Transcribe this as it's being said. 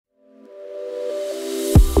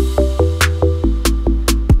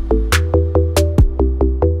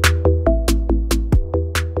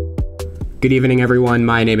Good evening, everyone.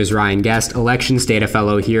 My name is Ryan Gest, Elections Data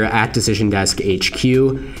Fellow here at Decision Desk HQ,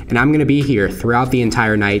 and I'm going to be here throughout the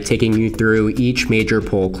entire night taking you through each major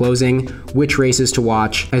poll closing, which races to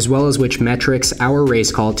watch, as well as which metrics our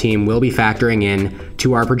race call team will be factoring in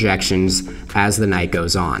to our projections as the night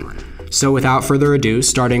goes on. So without further ado,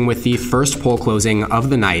 starting with the first poll closing of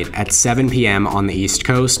the night at 7 p.m. on the East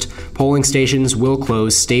Coast, polling stations will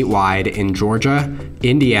close statewide in Georgia,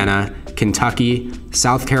 Indiana, Kentucky,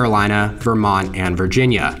 South Carolina, Vermont, and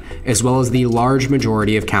Virginia, as well as the large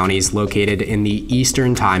majority of counties located in the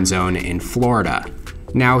Eastern time zone in Florida.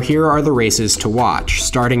 Now, here are the races to watch.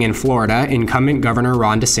 Starting in Florida, incumbent Governor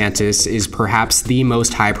Ron DeSantis is perhaps the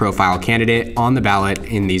most high-profile candidate on the ballot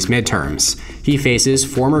in these midterms. He faces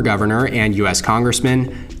former governor and U.S.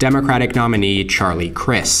 Congressman, Democratic nominee Charlie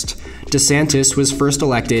Crist. DeSantis was first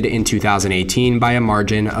elected in 2018 by a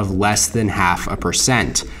margin of less than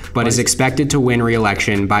 0.5%, but is expected to win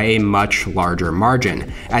re-election by a much larger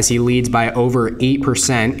margin, as he leads by over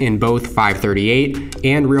 8% in both 538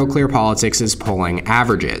 and Real Clear Politics' polling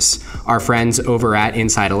averages. Our friends over at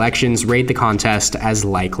Inside Elections rate the contest as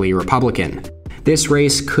likely Republican. This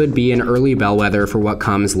race could be an early bellwether for what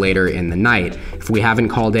comes later in the night. If we haven't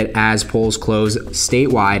called it as polls close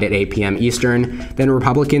statewide at 8 p.m. Eastern, then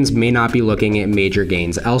Republicans may not be looking at major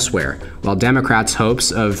gains elsewhere, while Democrats'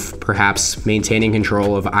 hopes of perhaps maintaining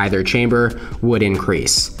control of either chamber would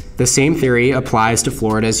increase. The same theory applies to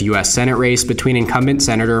Florida's U.S. Senate race between incumbent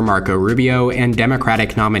Senator Marco Rubio and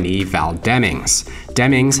Democratic nominee Val Demings.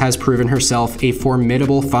 Demings has proven herself a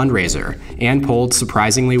formidable fundraiser and polled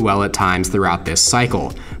surprisingly well at times throughout this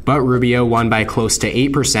cycle, but Rubio won by close to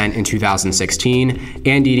 8% in 2016,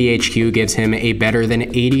 and DDHQ gives him a better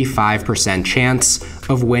than 85% chance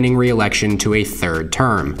of winning re-election to a third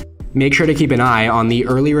term. Make sure to keep an eye on the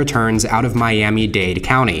early returns out of Miami-Dade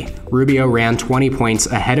County. Rubio ran 20 points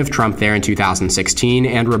ahead of Trump there in 2016,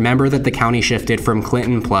 and remember that the county shifted from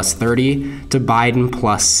Clinton plus 30 to Biden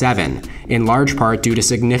plus 7, in large part due to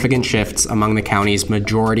significant shifts among the county's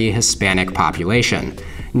majority Hispanic population.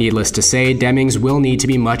 Needless to say, Demings will need to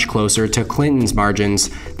be much closer to Clinton's margins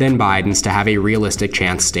than Biden's to have a realistic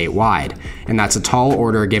chance statewide, and that's a tall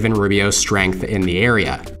order given Rubio's strength in the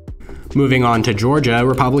area. Moving on to Georgia,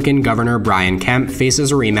 Republican Governor Brian Kemp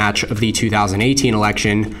faces a rematch of the 2018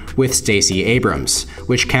 election with Stacey Abrams,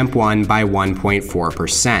 which Kemp won by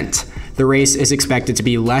 1.4%. The race is expected to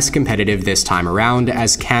be less competitive this time around,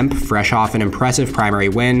 as Kemp, fresh off an impressive primary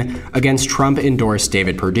win against Trump-endorsed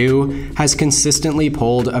David Perdue, has consistently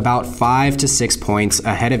polled about 5 to 6 points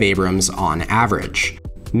ahead of Abrams on average.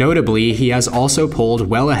 Notably, he has also polled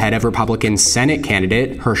well ahead of Republican Senate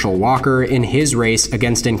candidate Herschel Walker in his race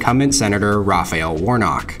against incumbent Senator Raphael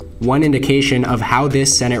Warnock. One indication of how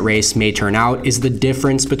this Senate race may turn out is the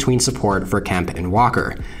difference between support for Kemp and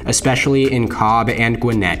Walker, especially in Cobb and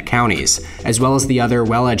Gwinnett counties, as well as the other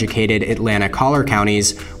well-educated Atlanta-Collar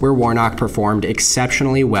counties where Warnock performed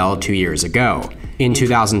exceptionally well 2 years ago. In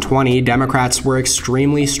 2020, Democrats were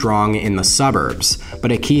extremely strong in the suburbs,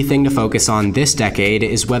 but a key thing to focus on this decade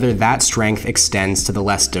is whether that strength extends to the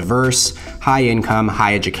less diverse, high-income,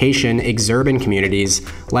 high-education exurban communities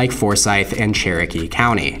like Forsyth and Cherokee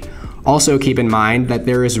County. Also keep in mind that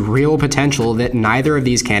there is real potential that neither of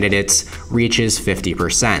these candidates reaches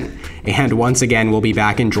 50%. And once again, we'll be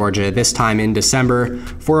back in Georgia, this time in December,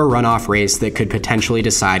 for a runoff race that could potentially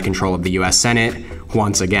decide control of the U.S. Senate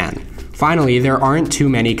once again. Finally, there aren't too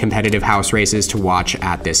many competitive House races to watch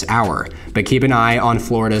at this hour, but keep an eye on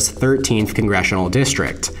Florida's 13th congressional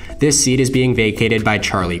district. This seat is being vacated by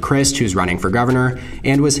Charlie Crist, who's running for governor,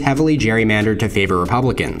 and was heavily gerrymandered to favor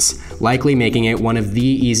Republicans, likely making it one of the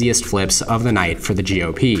easiest flips of the night for the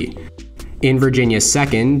GOP. In Virginia's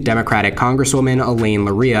 2nd, Democratic Congresswoman Elaine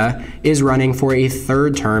Luria is running for a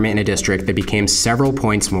third term in a district that became several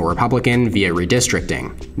points more Republican via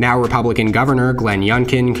redistricting. Now Republican Governor Glenn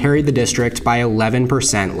Youngkin carried the district by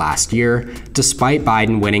 11% last year, despite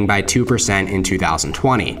Biden winning by 2% in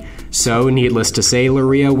 2020. So, needless to say,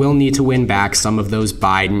 Luria will need to win back some of those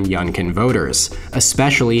Biden-Youngkin voters,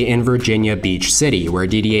 especially in Virginia Beach City, where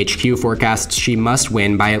DDHQ forecasts she must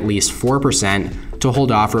win by at least 4% to hold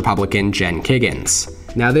off Republican Jen Kiggins.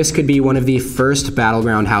 Now, this could be one of the first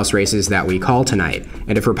battleground House races that we call tonight,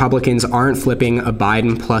 and if Republicans aren't flipping a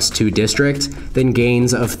Biden +2 district, then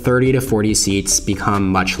gains of 30 to 40 seats become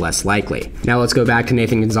much less likely. Now let's go back to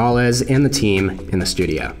Nathan Gonzalez and the team in the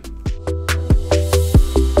studio.